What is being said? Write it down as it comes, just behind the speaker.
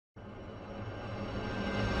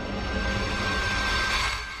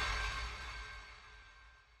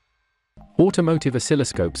Automotive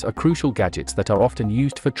oscilloscopes are crucial gadgets that are often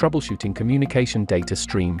used for troubleshooting communication data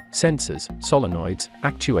stream, sensors, solenoids,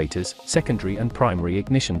 actuators, secondary and primary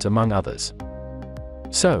ignitions among others.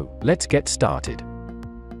 So, let's get started.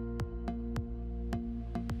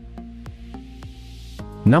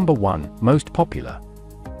 Number 1, most popular.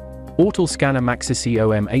 Autel Scanner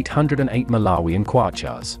MaxiCOM 808 Malawian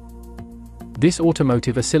Kwacha's. This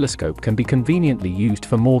automotive oscilloscope can be conveniently used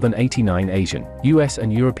for more than 89 Asian, US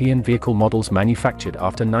and European vehicle models manufactured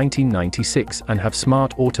after 1996 and have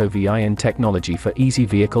smart auto VIN technology for easy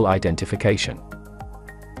vehicle identification.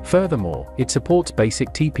 Furthermore, it supports basic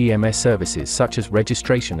TPMS services such as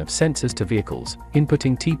registration of sensors to vehicles,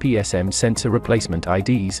 inputting TPSM sensor replacement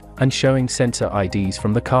IDs, and showing sensor IDs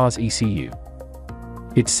from the car's ECU.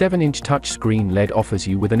 Its 7-inch touchscreen LED offers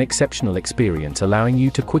you with an exceptional experience, allowing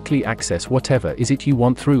you to quickly access whatever is it you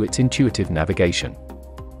want through its intuitive navigation.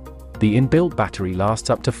 The inbuilt battery lasts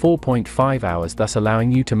up to 4.5 hours, thus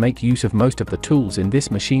allowing you to make use of most of the tools in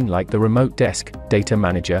this machine like the remote desk, data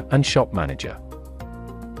manager, and shop manager.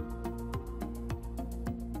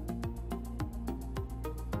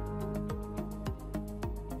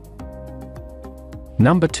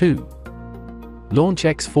 Number 2. Launch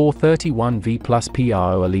X431V Plus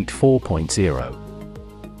PRO Elite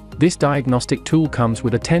 4.0. This diagnostic tool comes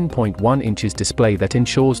with a 10.1 inches display that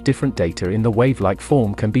ensures different data in the wave-like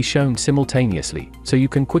form can be shown simultaneously, so you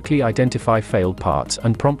can quickly identify failed parts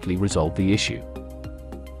and promptly resolve the issue.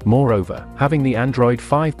 Moreover, having the Android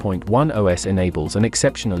 5.1 OS enables an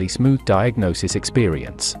exceptionally smooth diagnosis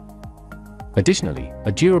experience. Additionally,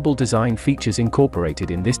 a durable design features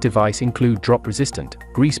incorporated in this device include drop-resistant,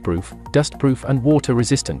 grease-proof, dust-proof and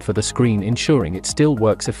water-resistant for the screen, ensuring it still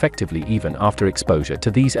works effectively even after exposure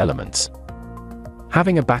to these elements.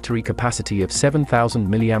 Having a battery capacity of 7,000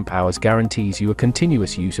 mAh guarantees you a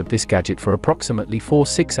continuous use of this gadget for approximately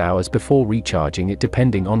 4-6 hours before recharging it,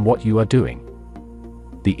 depending on what you are doing.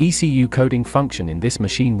 The ECU coding function in this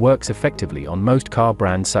machine works effectively on most car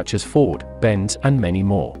brands such as Ford, Benz and many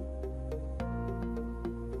more.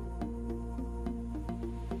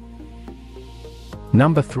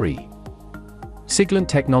 Number 3. Siglent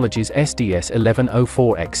Technologies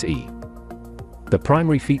SDS1104XE. The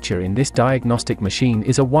primary feature in this diagnostic machine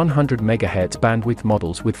is a 100 MHz bandwidth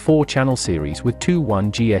models with 4-channel series with 2 1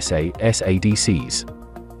 GSA SADCs.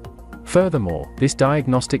 Furthermore, this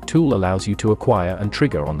diagnostic tool allows you to acquire and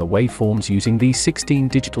trigger on the waveforms using these 16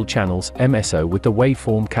 digital channels MSO, with the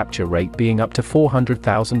waveform capture rate being up to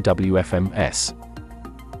 400,000 WFMS.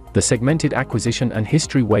 The segmented acquisition and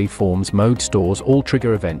history waveforms mode stores all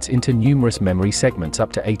trigger events into numerous memory segments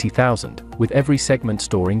up to 80,000, with every segment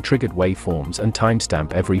storing triggered waveforms and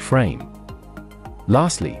timestamp every frame.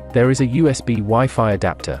 Lastly, there is a USB Wi-Fi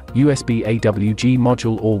adapter, USB AWG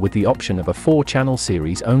module, all with the option of a 4-channel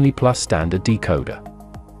series only plus standard decoder.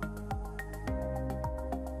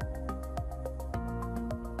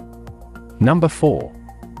 Number 4.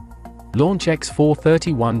 Launch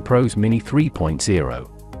X431 Pros Mini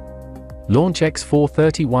 3.0. Launch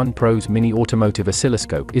X431 Pros Mini Automotive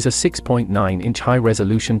Oscilloscope is a 6.9-inch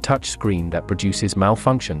high-resolution touchscreen that produces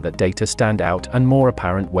malfunction that data stand out and more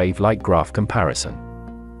apparent wave-like graph comparison.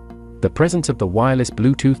 The presence of the wireless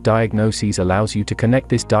Bluetooth diagnoses allows you to connect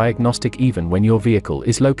this diagnostic even when your vehicle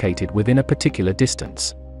is located within a particular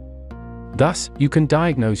distance. Thus, you can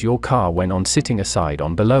diagnose your car when on sitting aside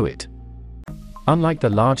on below it. Unlike the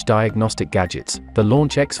large diagnostic gadgets, the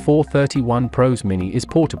Launch X431 Pros Mini is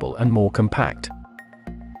portable and more compact.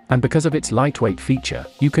 And because of its lightweight feature,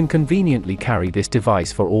 you can conveniently carry this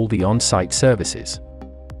device for all the on-site services.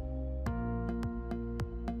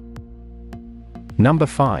 Number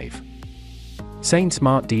 5.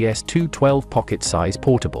 SainSmart DS212 Pocket Size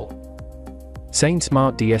Portable.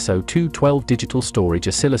 SainSmart DS212 Digital Storage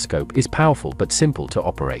Oscilloscope is powerful but simple to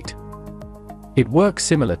operate. It works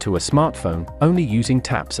similar to a smartphone, only using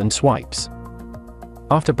taps and swipes.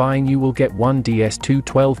 After buying, you will get one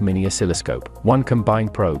DS212 mini oscilloscope, one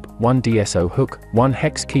combined probe, one DSO hook, one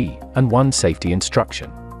hex key, and one safety instruction.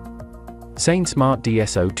 SainSmart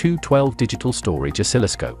DS212 Digital Storage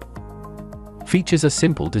Oscilloscope features a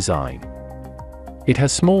simple design. It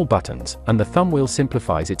has small buttons, and the thumbwheel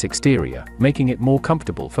simplifies its exterior, making it more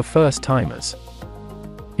comfortable for first-timers.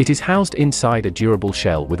 It is housed inside a durable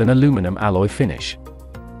shell with an aluminum alloy finish.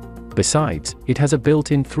 Besides, it has a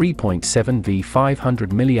built-in 3.7V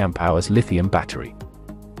 500 mAh lithium battery.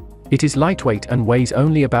 It is lightweight and weighs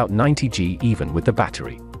only about 90 g even with the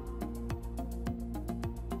battery.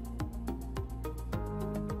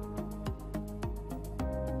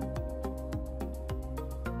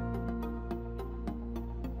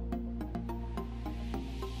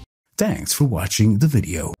 Thanks for watching the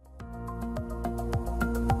video.